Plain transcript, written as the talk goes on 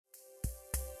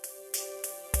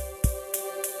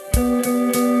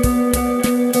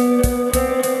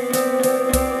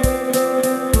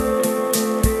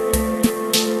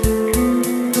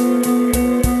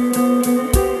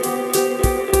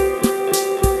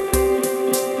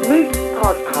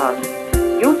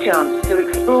Chance to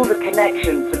explore the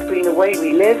connections between the way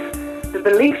we live, the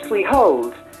beliefs we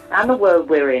hold, and the world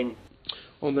we're in.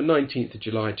 On the 19th of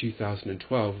July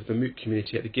 2012, the Moot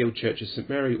community at the Guild Church of St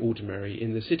Mary Aldermary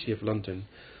in the City of London,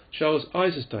 Charles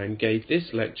Eisenstein gave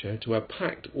this lecture to a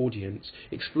packed audience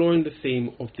exploring the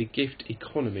theme of the gift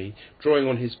economy, drawing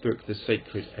on his book The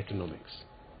Sacred Economics.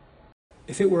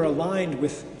 If it were aligned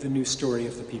with the new story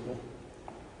of the people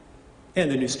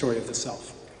and the new story of the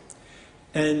self.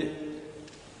 And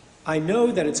I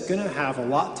know that it's going to have a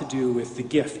lot to do with the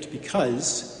gift,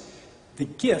 because the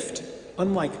gift,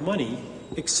 unlike money,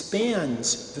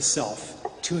 expands the self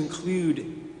to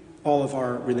include all of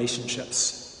our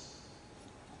relationships.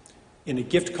 In a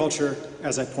gift culture,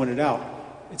 as I pointed out,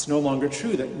 it's no longer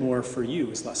true that more for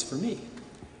you is less for me.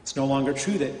 It's no longer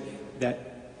true that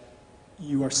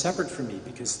you are separate from me,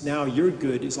 because now your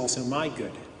good is also my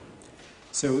good.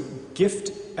 So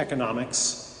gift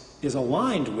economics is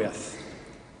aligned with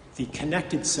the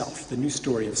connected self, the new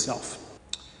story of self.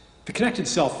 The connected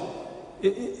self,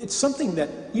 it's something that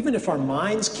even if our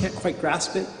minds can't quite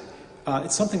grasp it,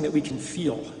 it's something that we can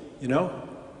feel, you know?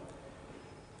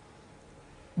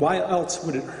 Why else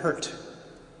would it hurt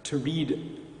to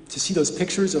see those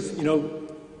pictures of, you know,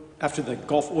 after the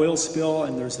Gulf oil spill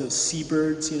and there's those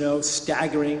seabirds, you know,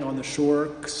 staggering on the shore,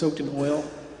 soaked in oil?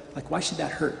 Like, why should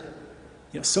that hurt?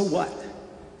 You know, so what?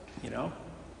 You know?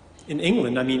 In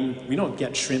England, I mean, we don't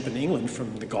get shrimp in England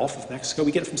from the Gulf of Mexico.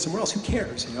 We get it from somewhere else. Who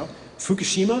cares, you know?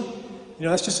 Fukushima, you know,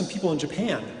 that's just some people in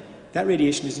Japan. That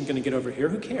radiation isn't going to get over here.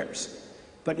 Who cares?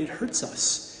 But it hurts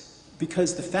us,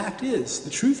 because the fact is,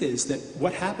 the truth is that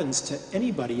what happens to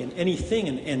anybody and anything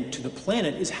and to the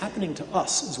planet is happening to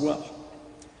us as well.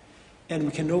 And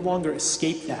we can no longer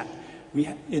escape that.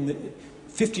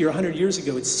 50 or 100 years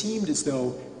ago, it seemed as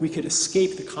though we could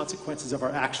escape the consequences of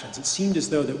our actions. It seemed as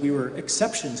though that we were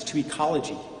exceptions to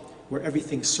ecology, where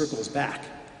everything circles back,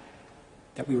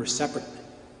 that we were separate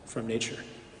from nature.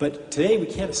 But today, we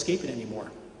can't escape it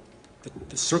anymore.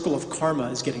 The circle of karma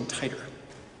is getting tighter.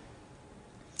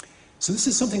 So this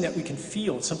is something that we can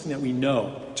feel, it's something that we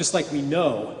know, just like we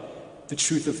know the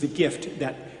truth of the gift,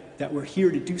 that we're here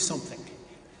to do something,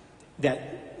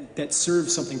 that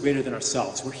serves something greater than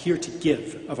ourselves. We're here to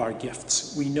give of our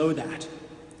gifts. We know that.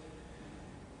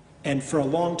 And for a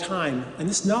long time, and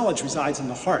this knowledge resides in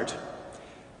the heart,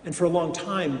 and for a long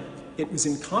time, it was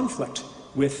in conflict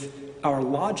with our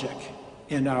logic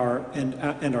and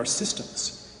our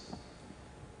systems.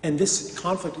 And this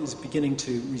conflict is beginning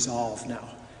to resolve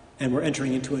now. And we're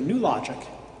entering into a new logic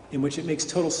in which it makes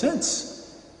total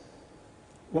sense.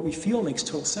 What we feel makes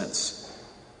total sense.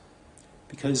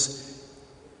 Because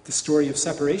the story of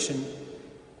separation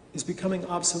is becoming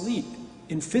obsolete.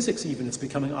 In physics even, it's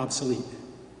becoming obsolete.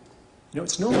 You know,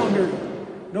 it's no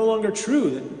longer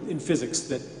true that in physics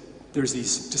that there's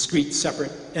these discrete,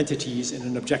 separate entities in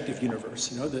an objective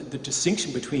universe. You know, the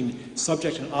distinction between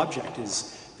subject and object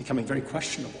is becoming very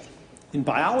questionable. In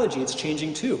biology, it's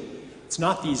changing too. It's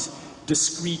not these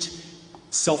discrete,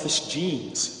 selfish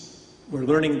genes. We're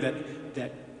learning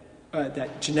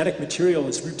that genetic material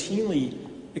is routinely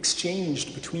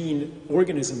exchanged between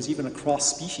organisms, even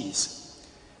across species,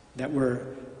 that we're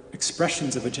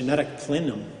expressions of a genetic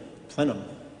plenum. I don't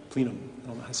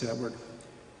know how to say that word.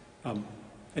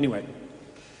 Anyway,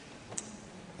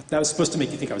 that was supposed to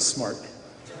make you think I was smart.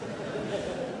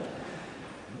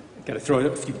 Got to throw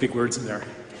a few big words in there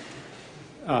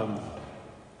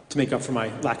to make up for my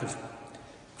lack of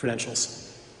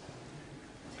credentials.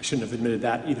 I shouldn't have admitted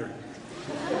that either.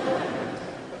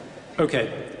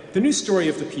 Okay. The new story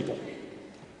of the people.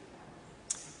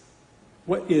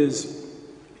 What is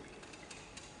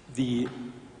the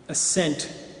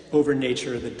ascent over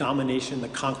nature, the domination, the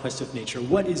conquest of nature?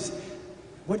 What's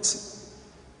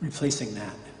replacing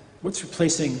that? What's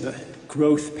replacing the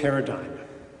growth paradigm?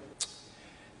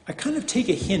 I kind of take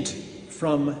a hint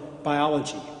from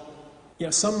biology. You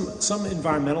know, some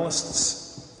environmentalists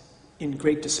in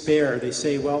great despair, they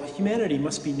say, well, humanity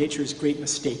must be nature's great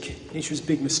mistake, nature's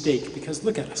big mistake, because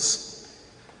look at us.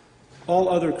 All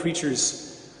other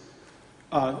creatures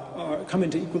come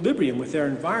into equilibrium with their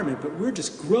environment, but we're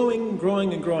just growing and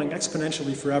growing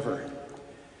exponentially forever.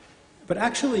 But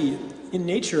actually, in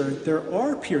nature, there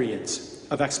are periods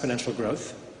of exponential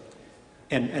growth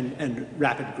and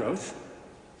rapid growth,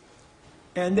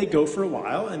 and they go for a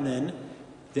while, and then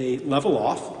they level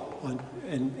off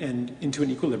and into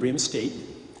an equilibrium state.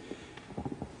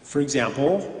 For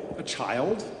example, a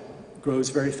child grows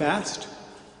very fast,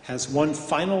 has one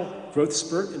final growth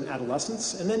spurt in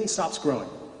adolescence, and then he stops growing.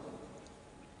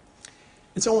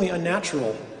 It's only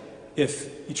unnatural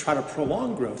if you try to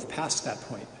prolong growth past that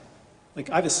point. Like,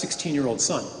 I have a 16-year-old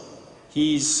son.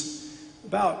 He's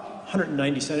about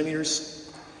 190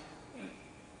 centimeters.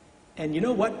 And you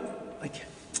know what? Like,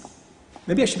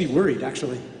 maybe I should be worried,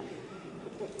 actually.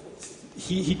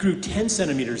 He grew 10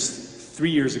 centimeters 3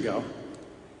 years ago,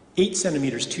 8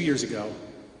 centimeters 2 years ago,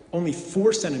 only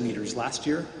 4 centimeters last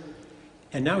year,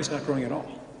 and now he's not growing at all.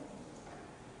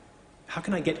 How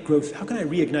can I get growth? How can I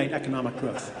reignite economic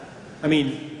growth? I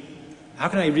mean, how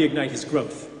can I reignite his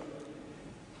growth?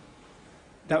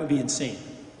 That would be insane.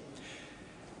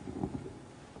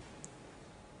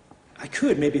 I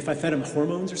could, maybe if I fed him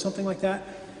hormones or something like that.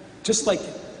 Just like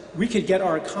we could get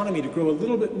our economy to grow a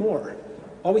little bit more.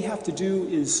 All we have to do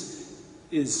is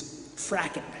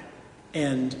fracking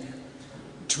and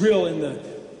drill in the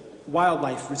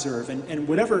wildlife reserve, and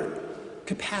whatever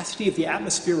capacity of the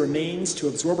atmosphere remains to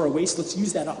absorb our waste, let's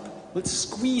use that up. Let's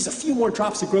squeeze a few more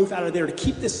drops of growth out of there to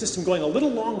keep this system going a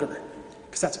little longer,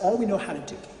 because that's all we know how to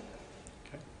do.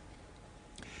 Okay?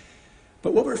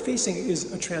 But what we're facing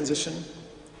is a transition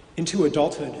into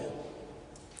adulthood,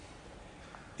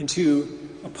 into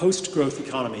a post-growth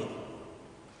economy,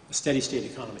 a steady-state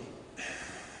economy.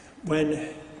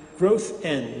 When growth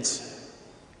ends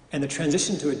and the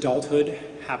transition to adulthood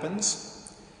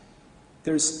happens,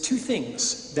 there's two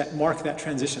things that mark that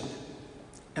transition.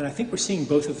 And I think we're seeing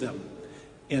both of them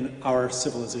in our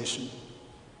civilization.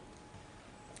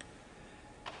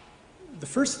 The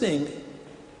first thing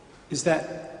is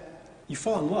that you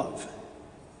fall in love.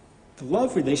 The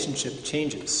love relationship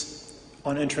changes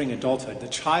on entering adulthood. The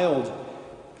child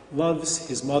loves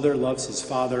his mother, loves his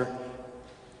father,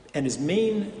 and his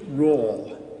main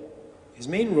role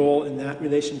in that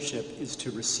relationship is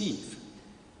to receive.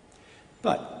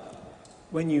 But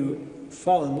when you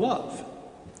fall in love,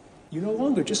 you no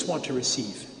longer just want to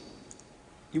receive.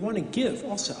 You want to give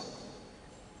also.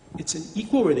 It's an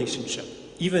equal relationship,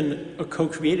 even a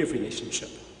co-creative relationship.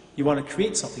 You want to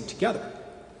create something together.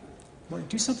 You want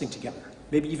to do something together.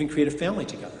 Maybe even create a family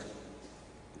together.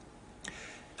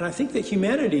 And I think that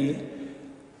humanity, and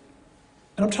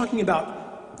I'm talking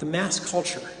about the mass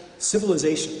culture,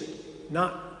 civilization,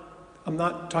 I'm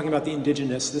not talking about the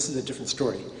indigenous, this is a different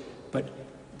story, but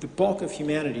the bulk of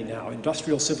humanity now,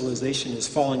 industrial civilization, is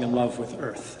falling in love with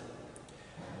Earth.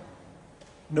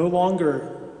 No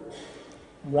longer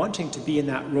wanting to be in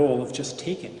that role of just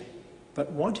taking,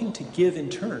 but wanting to give in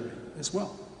turn as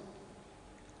well.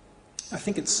 I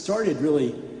think it started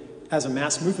really as a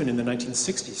mass movement in the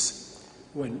 1960s,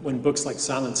 when books like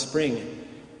Silent Spring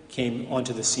came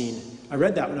onto the scene. I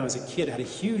read that when I was a kid. It had a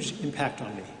huge impact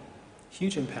on me.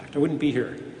 Huge impact. I wouldn't be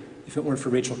here if it weren't for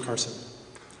Rachel Carson.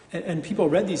 And people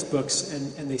read these books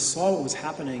and they saw what was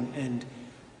happening, and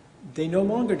they no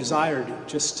longer desired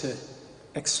just to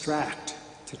extract,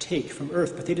 to take from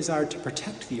Earth, but they desired to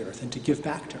protect the Earth and to give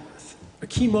back to Earth. A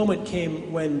key moment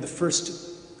came when the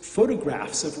first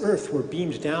photographs of Earth were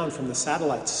beamed down from the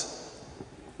satellites,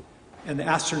 and the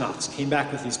astronauts came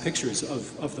back with these pictures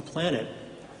of the planet.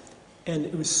 And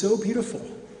it was so beautiful.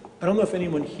 I don't know if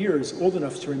anyone here is old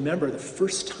enough to remember the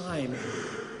first time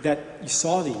that you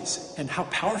saw these and how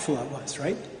powerful that was,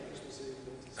 right?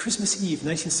 Christmas Eve,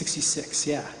 1966,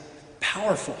 yeah.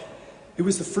 Powerful. It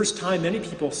was the first time many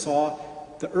people saw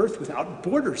the Earth without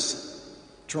borders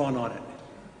drawn on it.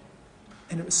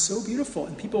 And it was so beautiful,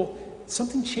 and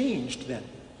something changed then.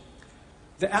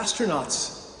 The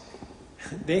astronauts,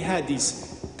 they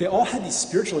all had these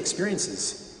spiritual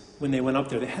experiences when they went up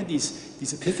there. They had these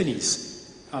epiphanies.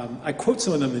 I quote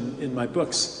some of them in my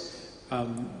books.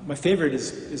 My favorite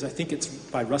is I think it's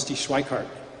by Rusty Schweikart.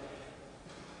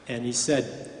 And he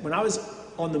said, when I was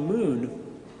on the moon,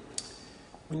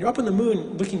 when you're up on the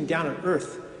moon looking down at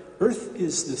Earth, Earth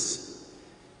is this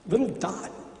little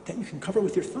dot that you can cover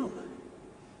with your thumb.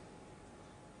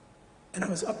 And I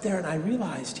was up there and I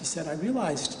realized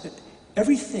that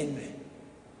everything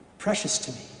precious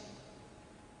to me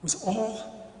was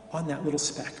all on that little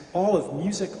speck. All of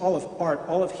music, all of art,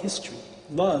 all of history,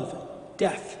 love,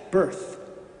 death, birth,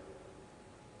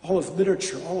 all of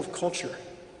literature, all of culture.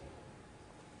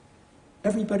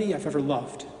 Everybody I've ever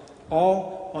loved,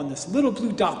 all on this little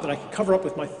blue dot that I could cover up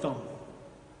with my thumb.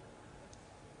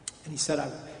 And he said,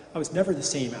 I was never the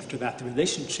same after that. The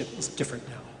relationship is different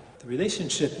now. The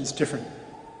relationship is different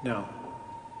now.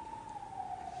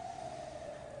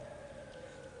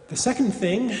 The second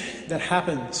thing that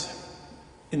happens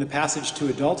in the passage to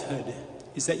adulthood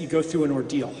is that you go through an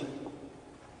ordeal.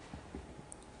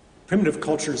 Primitive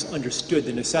cultures understood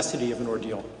the necessity of an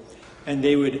ordeal. And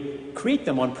they would create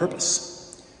them on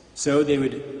purpose. So they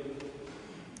would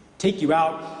take you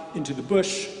out into the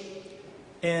bush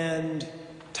and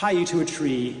tie you to a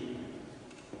tree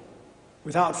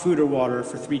without food or water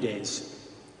for 3 days.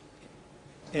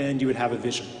 And you would have a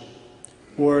vision.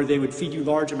 Or they would feed you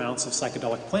large amounts of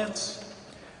psychedelic plants.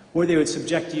 Or they would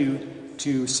subject you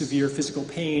to severe physical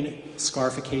pain,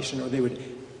 scarification, or they would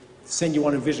send you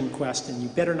on a vision quest, and you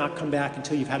better not come back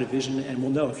until you've had a vision, and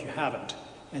we'll know if you haven't.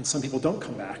 And some people don't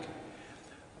come back.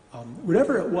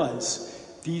 Whatever it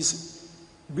was, these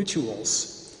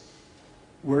rituals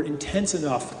were intense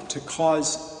enough to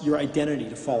cause your identity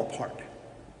to fall apart.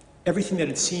 Everything that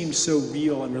had seemed so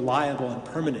real and reliable and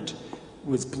permanent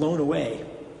was blown away,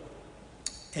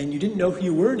 and you didn't know who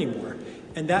you were anymore.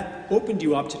 And that opened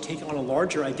you up to take on a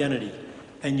larger identity,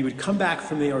 and you would come back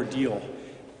from the ordeal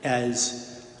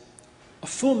as a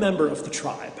full member of the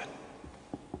tribe.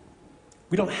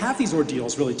 We don't have these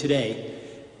ordeals really today,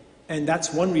 and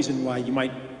that's one reason why you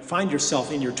might find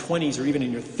yourself in your 20s or even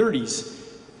in your 30s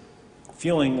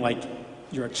feeling like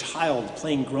you're a child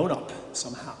playing grown-up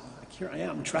somehow. Like, here I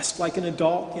am, dressed like an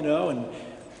adult, you know, and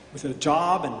with a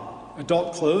job and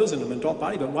adult clothes and an adult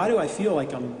body, but why do I feel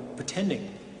like I'm pretending,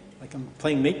 like I'm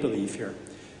playing make-believe here?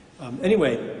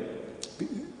 Anyway,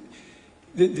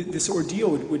 this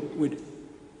ordeal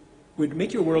would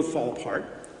make your world fall apart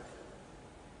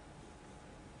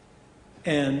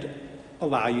and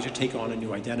allow you to take on a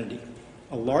new identity,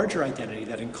 a larger identity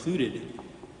that included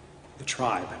the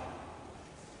tribe.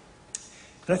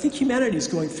 And I think humanity is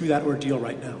going through that ordeal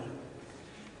right now.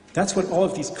 That's what all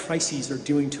of these crises are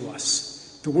doing to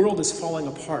us. The world is falling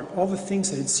apart. All the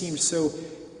things that had seemed so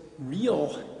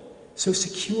real, so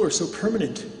secure, so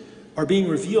permanent, are being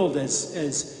revealed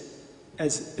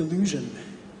as illusion.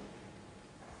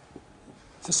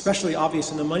 It's especially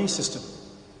obvious in the money system.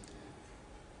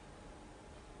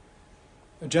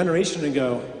 A generation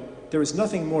ago, there was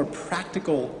nothing more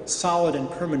practical, solid, and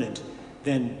permanent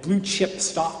than blue chip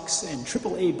stocks and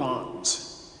AAA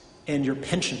bonds and your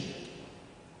pension.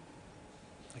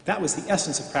 Like, that was the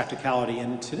essence of practicality,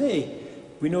 and today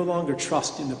we no longer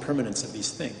trust in the permanence of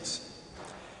these things.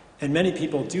 And many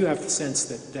people do have the sense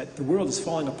that the world is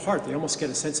falling apart. They almost get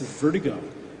a sense of vertigo,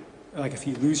 like if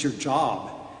you lose your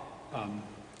job.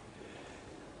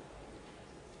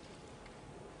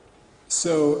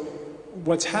 So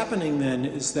what's happening then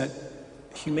is that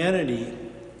humanity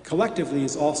collectively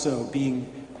is also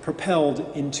being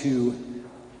propelled into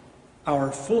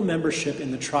our full membership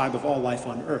in the tribe of all life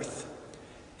on earth,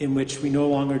 in which we no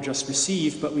longer just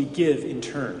receive, but we give in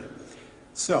turn.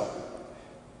 So,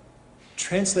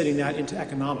 translating that into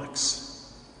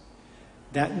economics,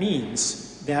 that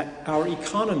means that our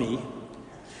economy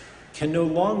can no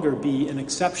longer be an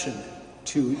exception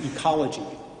to ecology,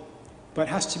 but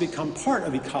has to become part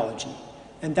of ecology.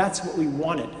 And that's what we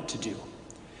want it to do.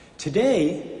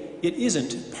 Today, it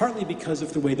isn't, partly because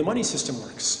of the way the money system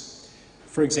works.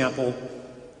 For example,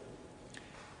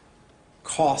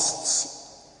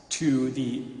 costs to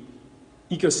the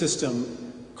ecosystem,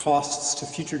 costs to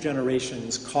future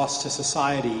generations, costs to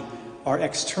society are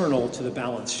external to the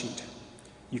balance sheet.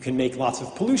 You can make lots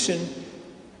of pollution,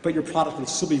 but your product will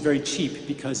still be very cheap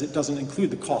because it doesn't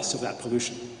include the cost of that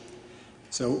pollution.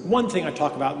 So one thing I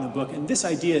talk about in the book, and this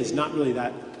idea is not really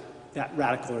that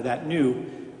radical or that new.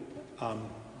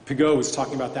 Pigot was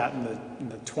talking about that in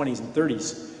the 20s and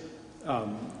 30s.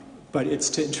 But it's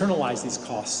to internalize these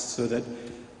costs so that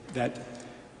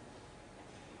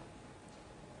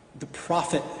the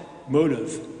profit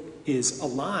motive is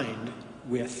aligned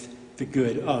with the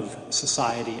good of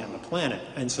society and the planet.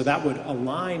 And so that would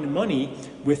align money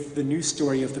with the new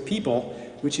story of the people,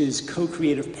 which is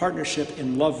co-creative partnership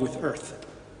in love with Earth.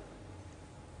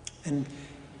 And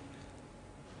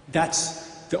that's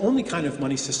the only kind of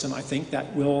money system, I think,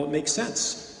 that will make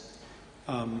sense.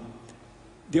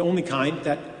 The only kind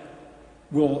that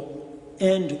will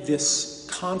end this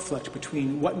conflict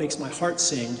between what makes my heart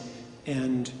sing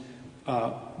and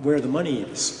where the money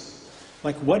is.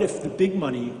 Like, what if the big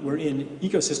money were in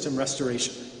ecosystem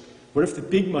restoration? What if the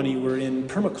big money were in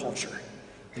permaculture?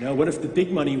 You know, what if the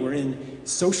big money were in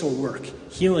social work,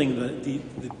 healing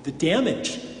the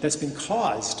damage that's been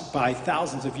caused by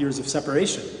thousands of years of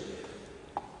separation?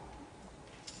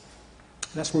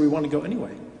 That's where we want to go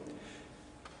anyway.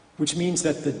 Which means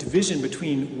that the division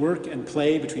between work and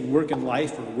play, between work and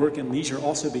life, or work and leisure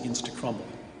also begins to crumble.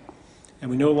 And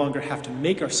we no longer have to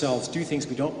make ourselves do things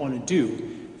we don't want to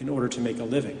do in order to make a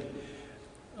living.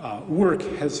 Work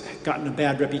has gotten a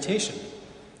bad reputation.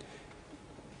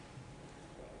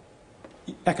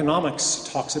 Economics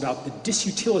talks about the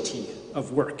disutility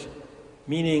of work,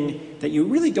 meaning that you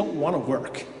really don't want to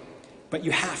work. but you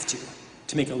have to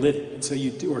make a living, and so you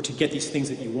do, or to get these things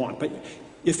that you want. But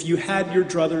if you had your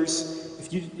druthers,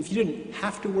 if you didn't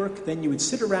have to work, then you would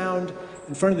sit around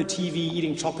in front of the TV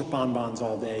eating chocolate bonbons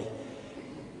all day.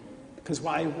 Because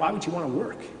why would you want to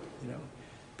work? You know?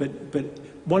 But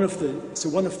one of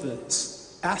the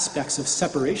aspects of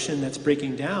separation that's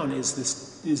breaking down is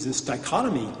this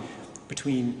dichotomy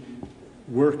between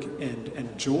work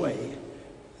and joy,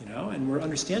 you know, and we're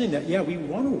understanding that, yeah, we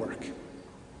want to work.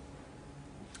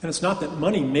 And it's not that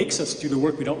money makes us do the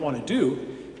work we don't want to do,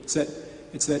 it's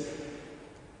that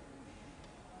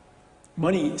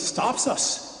money stops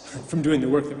us from doing the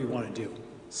work that we want to do.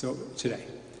 So today.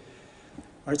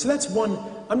 All right, so that's one.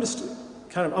 I'm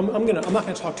not going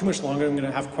to talk too much longer. I'm going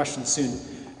to have questions soon.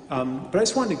 But I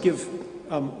just wanted to give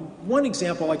one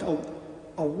example. Like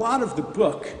a lot of the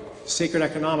book, Sacred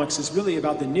Economics, is really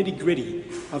about the nitty-gritty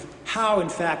of how, in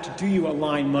fact, do you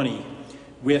align money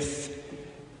with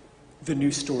the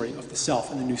new story of the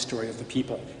self and the new story of the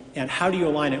people. And how do you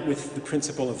align it with the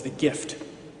principle of the gift?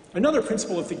 Another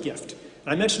principle of the gift,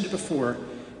 and I mentioned it before,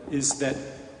 is that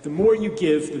the more you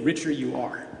give, the richer you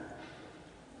are.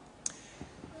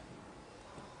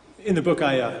 In the book,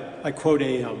 I quote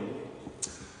a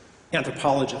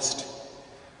anthropologist.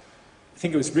 I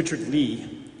think it was Richard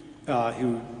Lee,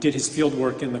 who did his field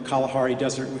work in the Kalahari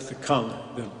Desert with the Kung,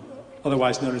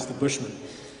 otherwise known as the Bushmen.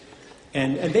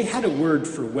 And they had a word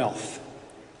for wealth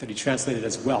that he translated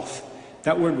as wealth.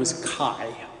 That word was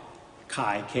kai,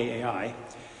 K-A-I.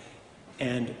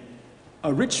 And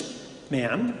a rich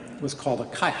man was called a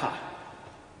kaiha.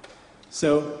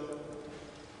 So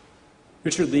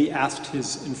Richard Lee asked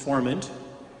his informant,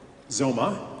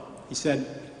 Zoma, he said,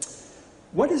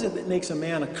 what is it that makes a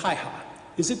man a kaiha?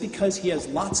 Is it because he has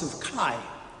lots of kai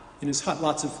in his hut,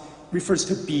 refers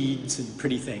to beads and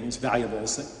pretty things,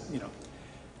 valuables that, you know.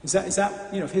 Is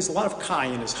that, you know, if he has a lot of kai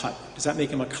in his hut, does that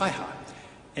make him a kaiha?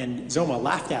 And Zoma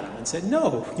laughed at him and said,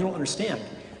 no, you don't understand.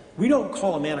 We don't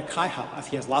call a man a kaiha if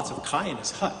he has lots of kai in his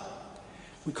hut.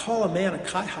 We call a man a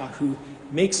kaiha who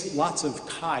makes lots of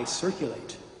kai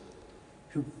circulate,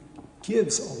 who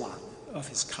gives a lot of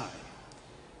his kai.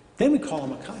 Then we call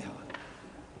him a kaiha.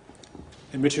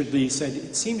 And Richard Lee said,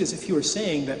 it seemed as if you were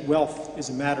saying that wealth is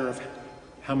a matter of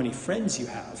how many friends you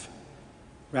have,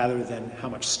 rather than how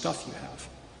much stuff you have.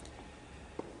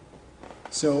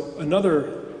 So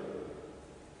another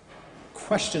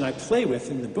question I play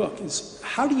with in the book is,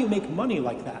 how do you make money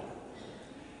like that?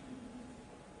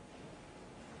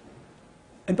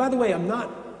 And by the way,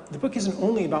 the book isn't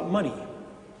only about money.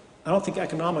 I don't think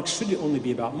economics should only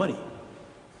be about money.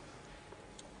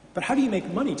 But how do you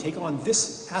make money take on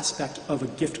this aspect of a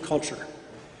gift culture,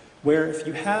 where if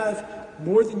you have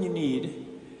more than you need,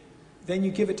 then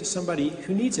you give it to somebody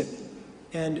who needs it.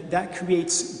 And that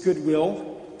creates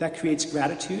goodwill, that creates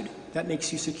gratitude, that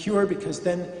makes you secure, because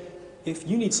then if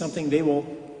you need something, they will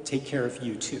take care of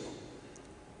you too.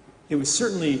 It was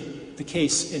certainly the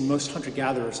case in most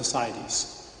hunter-gatherer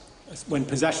societies, when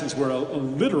possessions were a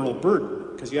literal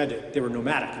burden, because they were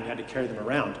nomadic and you had to carry them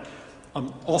around.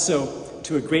 Also,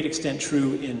 to a great extent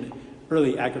true in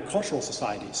early agricultural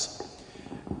societies,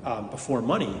 before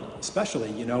money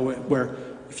especially, you know, where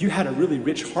if you had a really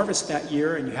rich harvest that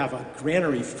year and you have a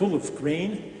granary full of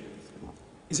grain,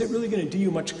 is it really going to do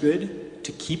you much good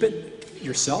to keep it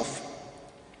yourself?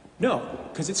 No,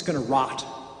 because it's going to rot.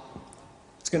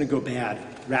 It's going to go bad.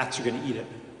 Rats are going to eat it.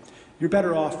 You're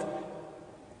better off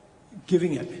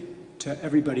giving it to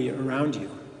everybody around you.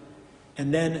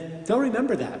 And then they'll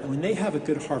remember that. And when they have a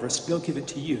good harvest, they'll give it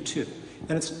to you too.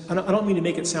 And I don't mean to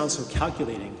make it sound so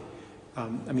calculating.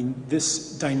 I mean,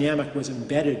 this dynamic was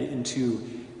embedded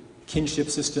into kinship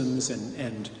systems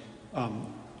and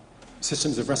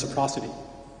systems of reciprocity.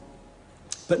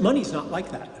 But money's not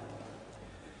like that.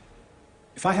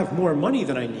 If I have more money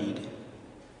than I need,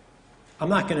 I'm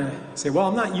not going to say, well,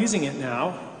 I'm not using it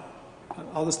now.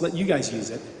 I'll just let you guys use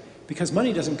it. Because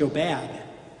money doesn't go bad.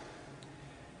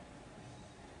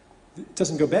 It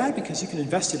doesn't go bad because you can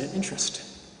invest it in interest.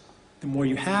 The more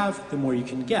you have, the more you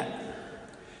can get.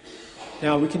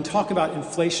 Now, we can talk about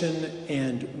inflation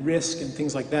and risk and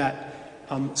things like that.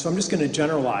 So I'm just going to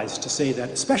generalize to say that,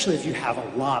 especially if you have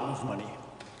a lot of money,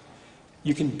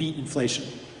 you can beat inflation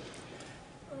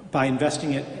by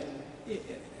investing it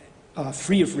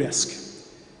free of risk.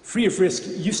 Free of risk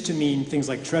used to mean things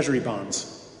like treasury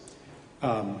bonds.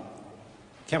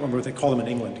 Can't remember what they call them in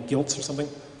England, gilts or something.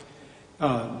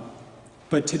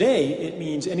 But today, it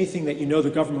means anything that you know the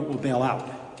government will bail out.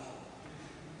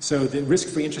 So the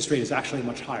risk-free interest rate is actually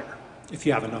much higher if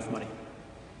you have enough money.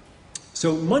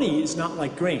 So money is not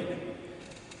like grain.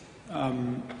 Let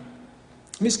me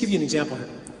just give you an example here.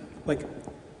 Like,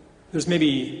 there's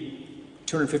maybe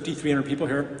 250, 300 people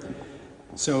here.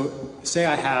 So say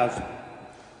I have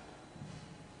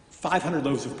 500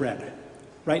 loaves of bread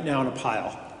right now in a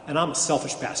pile, and I'm a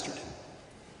selfish bastard.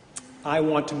 I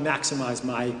want to maximize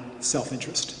my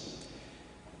self-interest.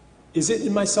 Is it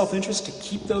in my self-interest to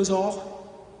keep those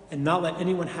all and not let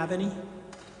anyone have any?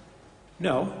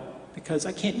 No, because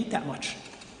I can't eat that much.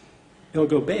 It'll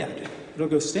go bad. It'll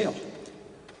go stale.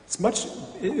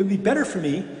 It would be better for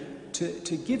me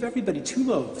to give everybody 2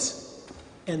 loaves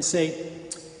and say,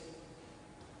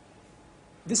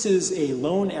 this is a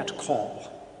loan at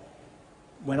call.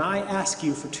 When I ask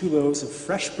you for 2 loaves of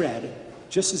fresh bread,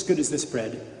 just as good as this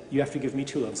bread, you have to give me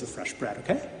 2 loaves of fresh bread,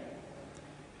 okay?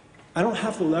 I don't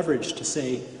have the leverage to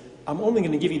say, I'm only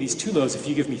going to give you these 2 loaves if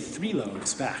you give me 3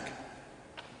 loaves back.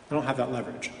 I don't have that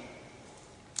leverage.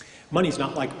 Money's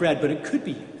not like bread, but it could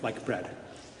be like bread.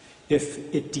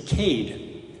 If it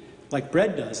decayed, like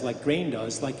bread does, like grain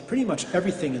does, like pretty much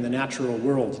everything in the natural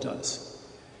world does.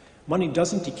 Money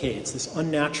doesn't decay. It's this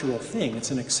unnatural thing.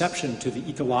 It's an exception to the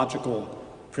ecological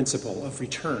principle of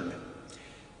return.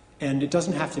 And it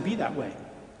doesn't have to be that way.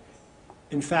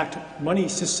 In fact, money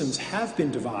systems have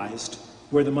been devised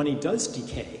where the money does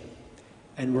decay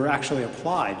and were actually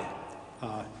applied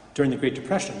during the Great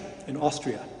Depression in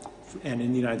Austria and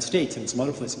in the United States and some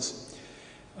other places.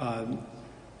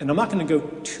 And I'm not going to go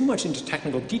too much into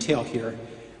technical detail here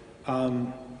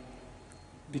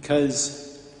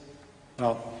because,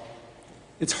 well,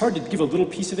 it's hard to give a little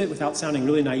piece of it without sounding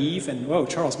really naive and, whoa,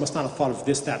 Charles must not have thought of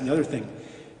this, that, and the other thing.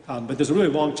 But there's a really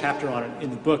long chapter on it in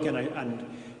the book,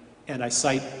 and I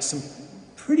cite some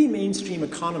pretty mainstream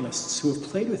economists who have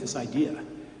played with this idea.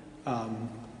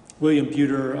 William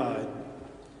Buter,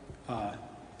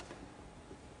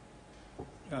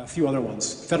 a few other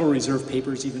ones, Federal Reserve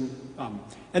Papers even.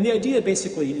 And the idea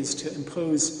basically is to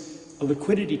impose a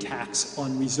liquidity tax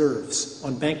on reserves,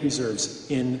 on bank reserves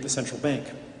in the central bank,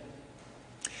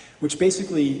 which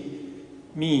basically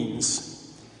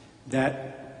means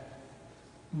that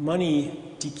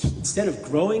money, instead of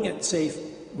growing at, say,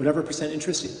 whatever percent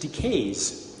interest, it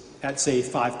decays at, say,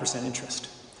 5% interest.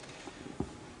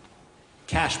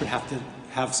 Cash would have to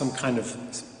have some kind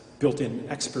of built-in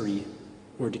expiry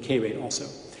or decay rate also.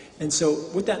 And so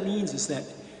what that means is that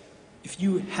if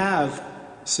you have,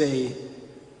 say,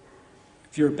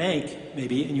 if you're a bank,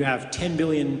 maybe, and you have 10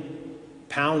 billion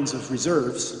pounds of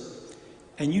reserves,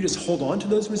 and you just hold on to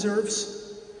those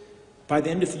reserves, by the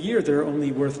end of the year, they're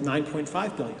only worth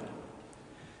 9.5 billion.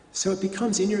 So it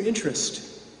becomes in your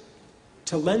interest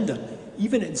to lend them,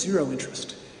 even at 0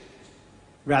 interest,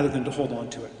 rather than to hold on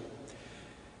to it.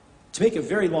 To make a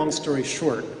very long story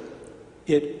short,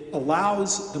 it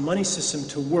allows the money system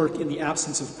to work in the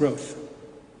absence of growth.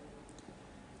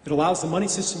 It allows the money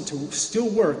system to still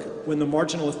work when the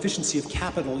marginal efficiency of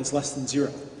capital is less than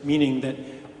 0, meaning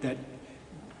that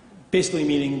basically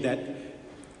meaning that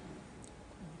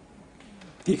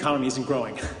the economy isn't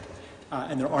growing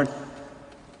and there aren't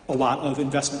a lot of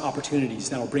investment opportunities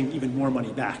that will bring even more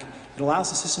money back. It allows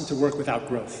the system to work without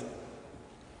growth.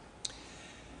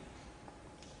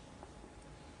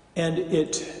 And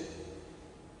it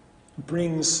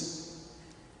brings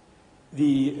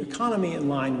the economy in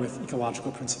line with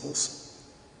ecological principles.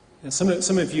 And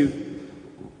some of you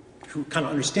who kind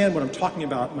of understand what I'm talking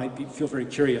about might feel very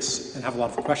curious and have a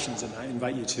lot of questions, and I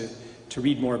invite you to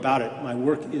read more about it. My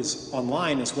work is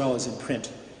online as well as in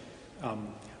print.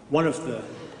 One of the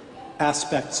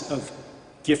aspects of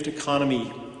gift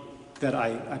economy that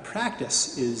I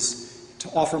practice is to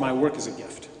offer my work as a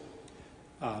gift.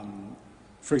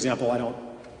 For example, I don't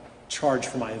charge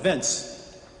for my events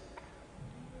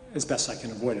as best I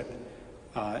can avoid it.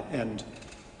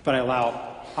 But I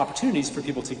allow opportunities for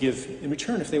people to give in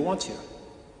return if they want to.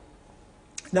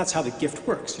 And that's how the gift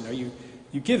works. You know,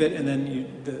 you give it, and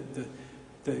then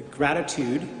the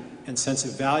gratitude and sense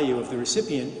of value of the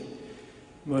recipient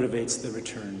motivates the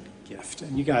return gift.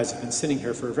 And you guys have been sitting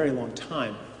here for a very long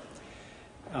time.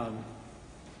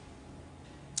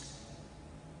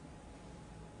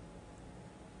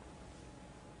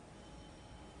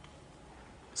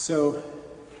 So,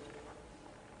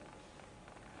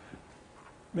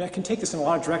 I mean, I can take this in a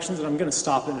lot of directions, and I'm going to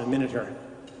stop in a minute here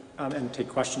and take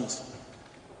questions.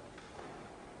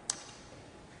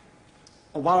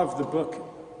 A lot of the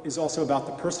book is also about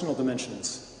the personal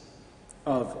dimensions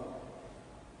of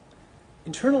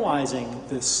internalizing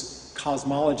this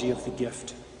cosmology of the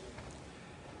gift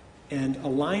and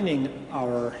aligning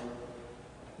our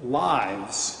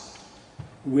lives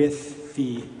with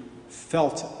the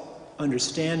felt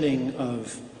understanding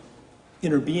of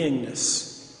inner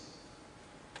beingness.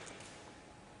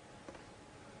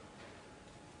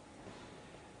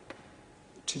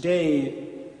 today,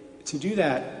 to do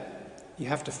that, you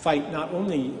have to fight not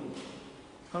only,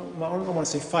 I don't want to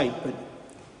say fight, but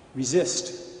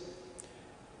resist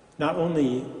not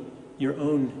only your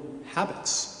own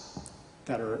habits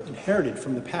that are inherited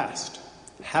from the past,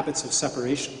 habits of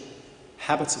separation,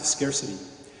 habits of scarcity,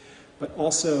 but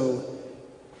also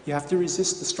you have to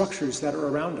resist the structures that are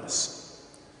around us.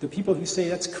 The people who say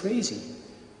that's crazy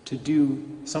to do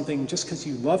something just because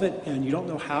you love it and you don't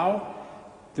know how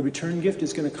the return gift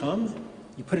is going to come.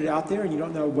 You put it out there and you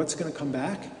don't know what's going to come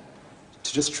back.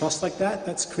 To just trust like that,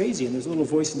 that's crazy. And there's a little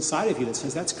voice inside of you that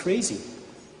says that's crazy.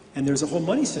 And there's a whole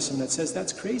money system that says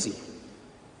that's crazy.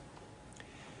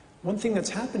 One thing that's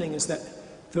happening is that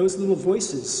those little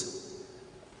voices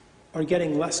are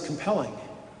getting less compelling.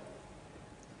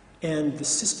 And the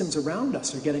systems around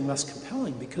us are getting less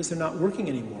compelling because they're not working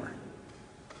anymore.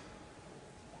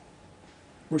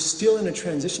 We're still in a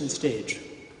transition stage.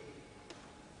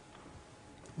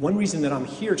 One reason that I'm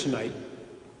here tonight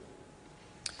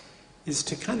is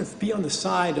to kind of be on the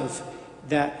side of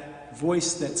that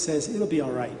voice that says, it'll be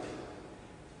all right.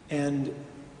 And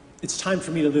it's time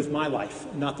for me to live my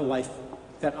life, not the life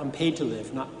that I'm paid to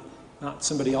live, not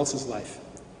somebody else's life.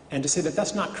 And to say that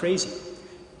that's not crazy.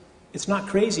 It's not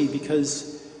crazy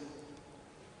because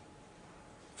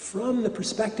from the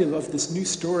perspective of this new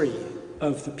story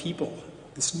of the people,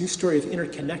 this new story of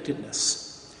interconnectedness,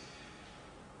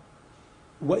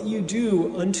 what you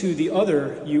do unto the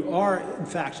other, you are in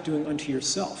fact doing unto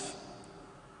yourself.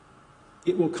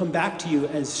 It will come back to you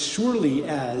as surely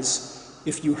as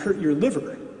if you hurt your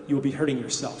liver, you will be hurting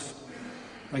yourself.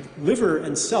 Like liver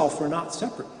and self are not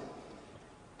separate.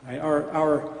 Right?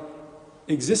 Our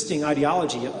existing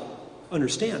ideology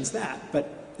understands that,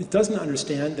 but it doesn't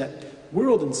understand that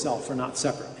world and self are not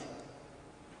separate.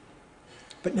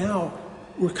 But now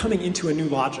we're coming into a new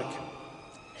logic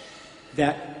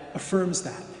that affirms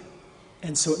that.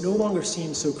 And so it no longer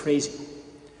seems so crazy.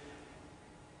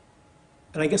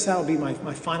 And I guess that'll be my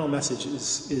final message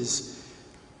is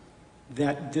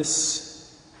that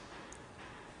this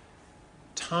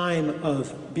time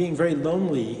of being very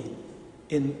lonely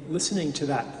in listening to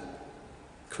that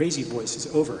crazy voice is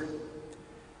over.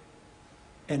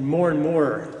 And more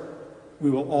we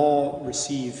will all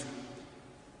receive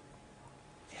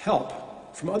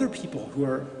help from other people who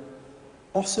are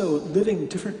also living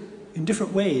in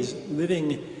different ways,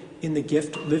 living in the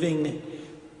gift, living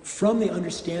from the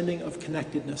understanding of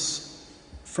connectedness,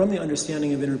 from the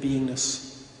understanding of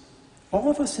interbeingness. All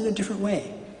of us in a different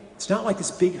way. It's not like this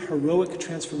big heroic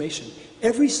transformation.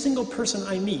 Every single person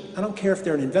I meet, I don't care if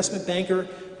they're an investment banker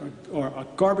or a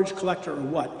garbage collector or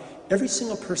what, every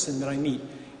single person that I meet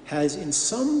has in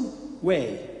some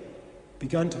way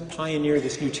begun to pioneer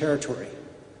this new territory.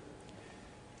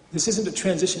 This isn't a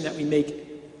transition that we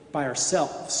make by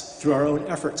ourselves, through our own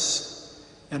efforts.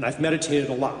 And I've meditated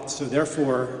a lot, so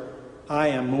therefore I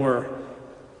am more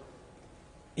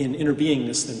in inner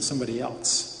beingness than somebody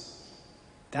else.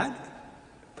 That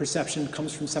perception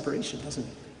comes from separation, doesn't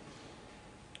it?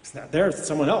 It's that they're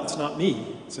someone else, not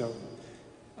me, so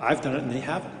I've done it and they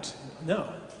haven't.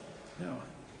 No.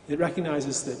 It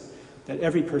recognizes that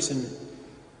every person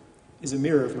is a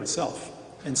mirror of myself.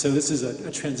 And so this is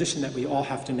a transition that we all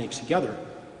have to make together,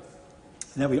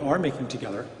 and that we are making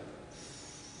together.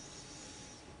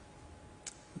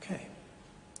 Okay.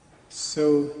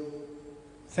 So,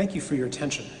 thank you for your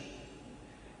attention.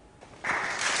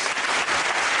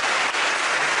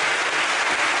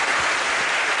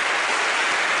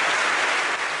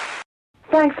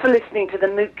 Thanks for listening to the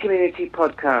Moot Community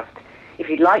Podcast. If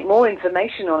you'd like more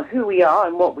information on who we are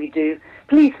and what we do,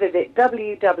 please visit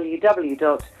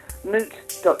www.moot.uk.net.